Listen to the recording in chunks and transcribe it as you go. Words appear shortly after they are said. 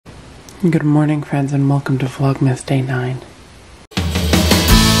Good morning, friends, and welcome to Vlogmas Day 9.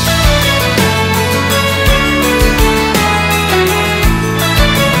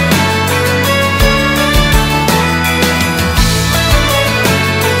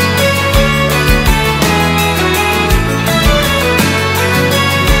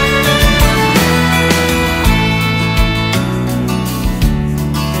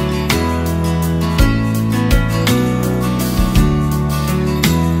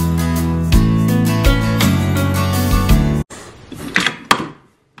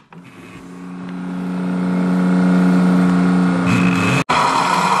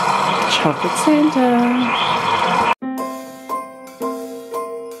 Chocolate Santa.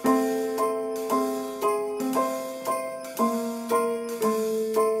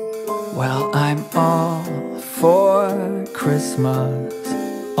 Well, I'm all for Christmas,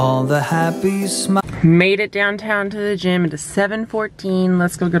 all the happy smiles. Made it downtown to the gym. It is 7:14.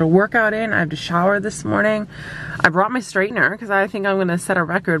 Let's go get a workout in. I have to shower this morning. I brought my straightener because I think I'm going to set a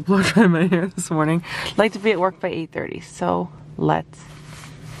record blow dry my hair this morning. I'd like to be at work by 8:30, so let's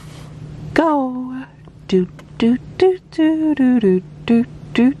go. Do do do do do do do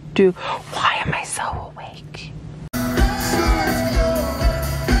do do. Why am I so awake?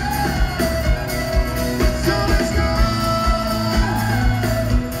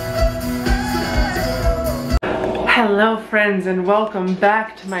 Hello friends, and welcome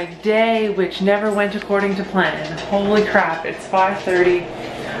back to my day, which never went according to plan. Holy crap, it's 5:30.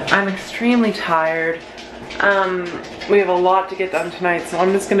 I'm extremely tired. We have a lot to get done tonight, so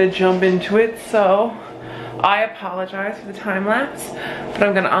I'm just gonna jump into it. So I apologize for the time lapse, but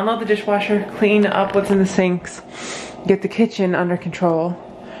I'm gonna unload the dishwasher, clean up what's in the sinks, get the kitchen under control,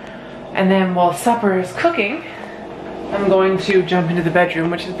 and then while supper is cooking, I'm going to jump into the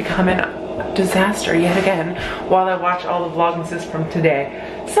bedroom, which has become a disaster yet again, while I watch all the Vlogmases from today.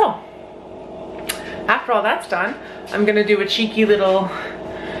 So after all that's done, I'm gonna do a cheeky little,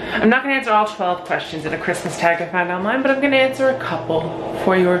 I'm not gonna answer all 12 questions in a Christmas tag I found online, but I'm gonna answer a couple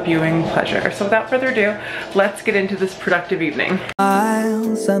for your viewing pleasure. So without further ado, let's get into this productive evening.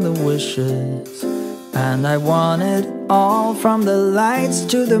 Smiles and the wishes, and I want it all, from the lights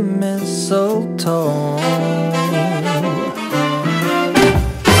to the mistletoe.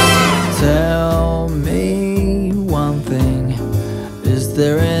 Tell me one thing, is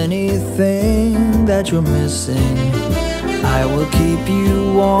there anything that you're missing? I will keep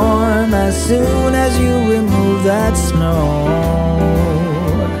you warm as soon as you remove that snow.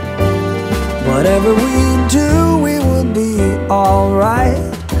 Whatever we do, we will be alright.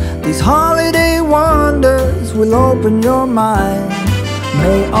 These holiday wonders will open your mind.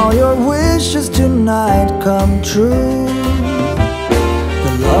 May all your wishes tonight come true.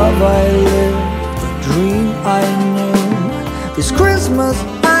 The love I lived, the dream I knew. This Christmas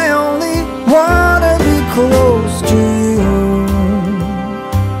I only wanna be close to you.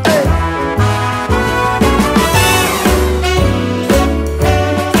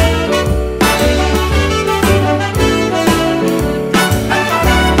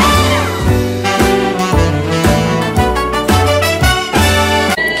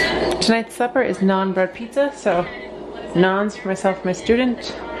 Tonight's supper is naan bread pizza, so naans for myself and my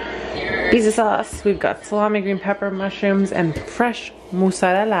student. Pizza sauce, we've got salami, green pepper, mushrooms, and fresh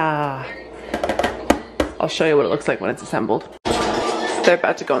mozzarella. I'll show you what it looks like when it's assembled. They're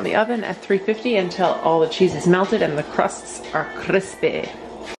about to go in the oven at 350 until all the cheese is melted and the crusts are crispy.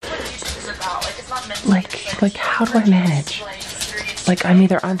 Like how do I manage? Like I'm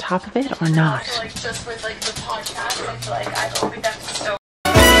either on top of it or not. Just with like the podcast, I feel like I've opened up so.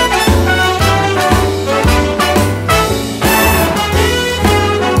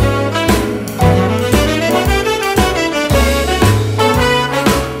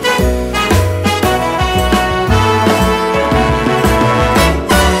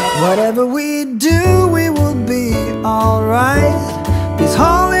 Whatever we do, we will be alright. These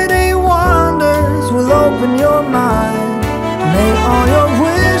holiday wonders will open your mind. May all your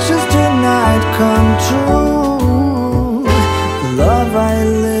wishes tonight come true. The love I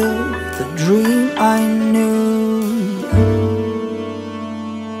lived, the dream I knew.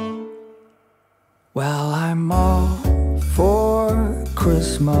 Well, I'm all for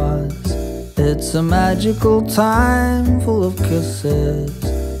Christmas. It's a magical time full of kisses.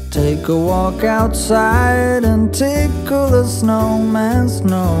 Take a walk outside and tickle the snowman's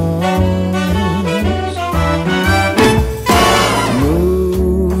nose.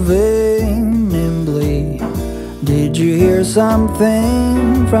 Moving nimbly, did you hear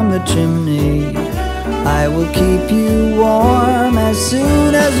something from the chimney? I will keep you warm as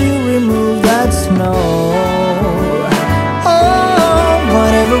soon as you remove that snow. Oh,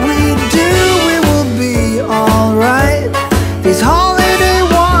 whatever we do,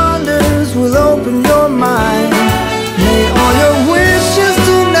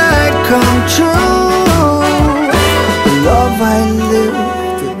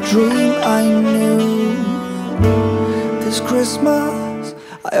 Christmas.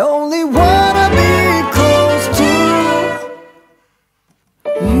 I only wanna be close to you.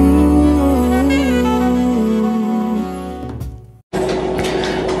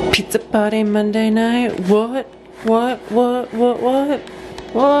 Pizza party Monday night. What?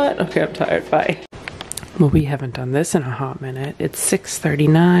 Okay, I'm tired. Bye. Well, we haven't done this in a hot minute. It's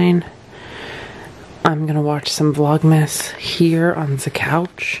 6:39. I'm gonna watch some Vlogmas here on the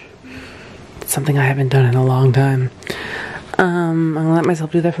couch. It's something I haven't done in a long time. I'm gonna let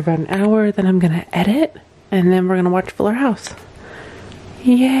myself do that for about an hour, then I'm gonna edit, and then we're gonna watch Fuller House.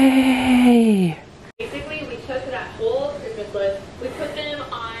 Yay! Basically, we took that whole Christmas list, we put them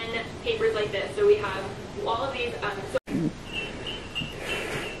on papers like this. So we have all of these.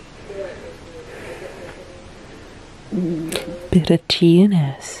 Bit of T and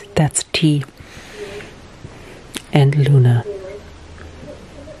S. That's T. And Luna.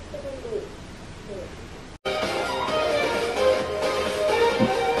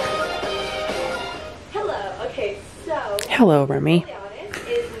 Hello. Okay, so. Hello, Remy.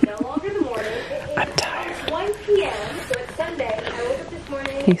 It's no longer the morning. I'm tired. 1 p.m. So it's Sunday. I woke up this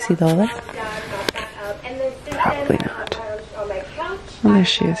morning. Can you see Lola? And then Probably not. On my couch. Oh, there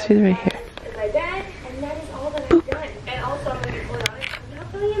she is. She's right here. In my bed, and that is all that I've done. And also, I'm going to be fully honest, I'm not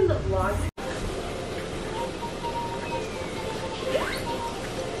really in the vlog.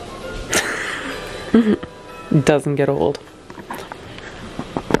 Doesn't get old.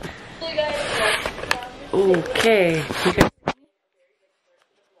 Okay. You guys,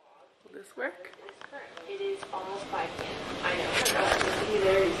 will this work? It is almost 5 p.m. I know. See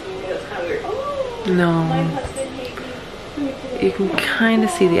there, you see those kind of weird. Oh, my No. husband made me. You can kind of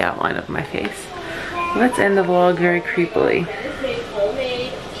see the outline of my face. Let's end the vlog very creepily. This made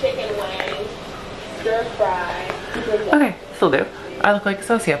homemade chicken wings, stir fry. Okay, this'll do. I look like a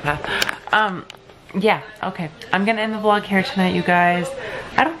sociopath. Yeah, okay. I'm gonna end the vlog here tonight, you guys.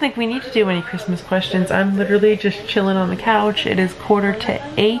 I don't think we need to do any Christmas questions. I'm literally just chilling on the couch. It is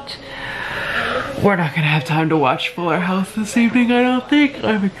 7:45. We're not gonna have time to watch Fuller House this evening, I don't think.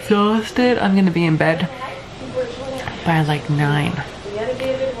 I'm exhausted. I'm gonna be in bed by like 9.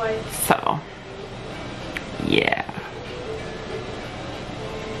 So, yeah.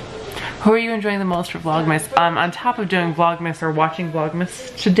 Who are you enjoying the most for Vlogmas? On top of doing Vlogmas or watching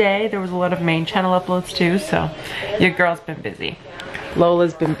Vlogmas today, there was a lot of main channel uploads too, so your girl's been busy.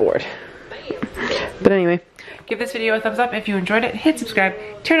 Lola's been bored. But anyway, give this video a thumbs up if you enjoyed it. Hit subscribe,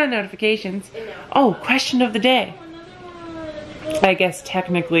 turn on notifications. Oh, question of the day. I guess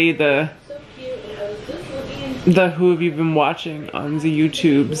technically the who have you been watching on the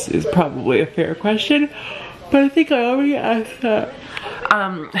YouTubes is probably a fair question, but I think I already asked that.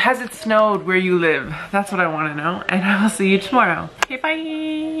 Has it snowed where you live? That's what I want to know, and I will see you tomorrow. Okay,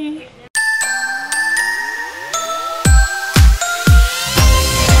 bye!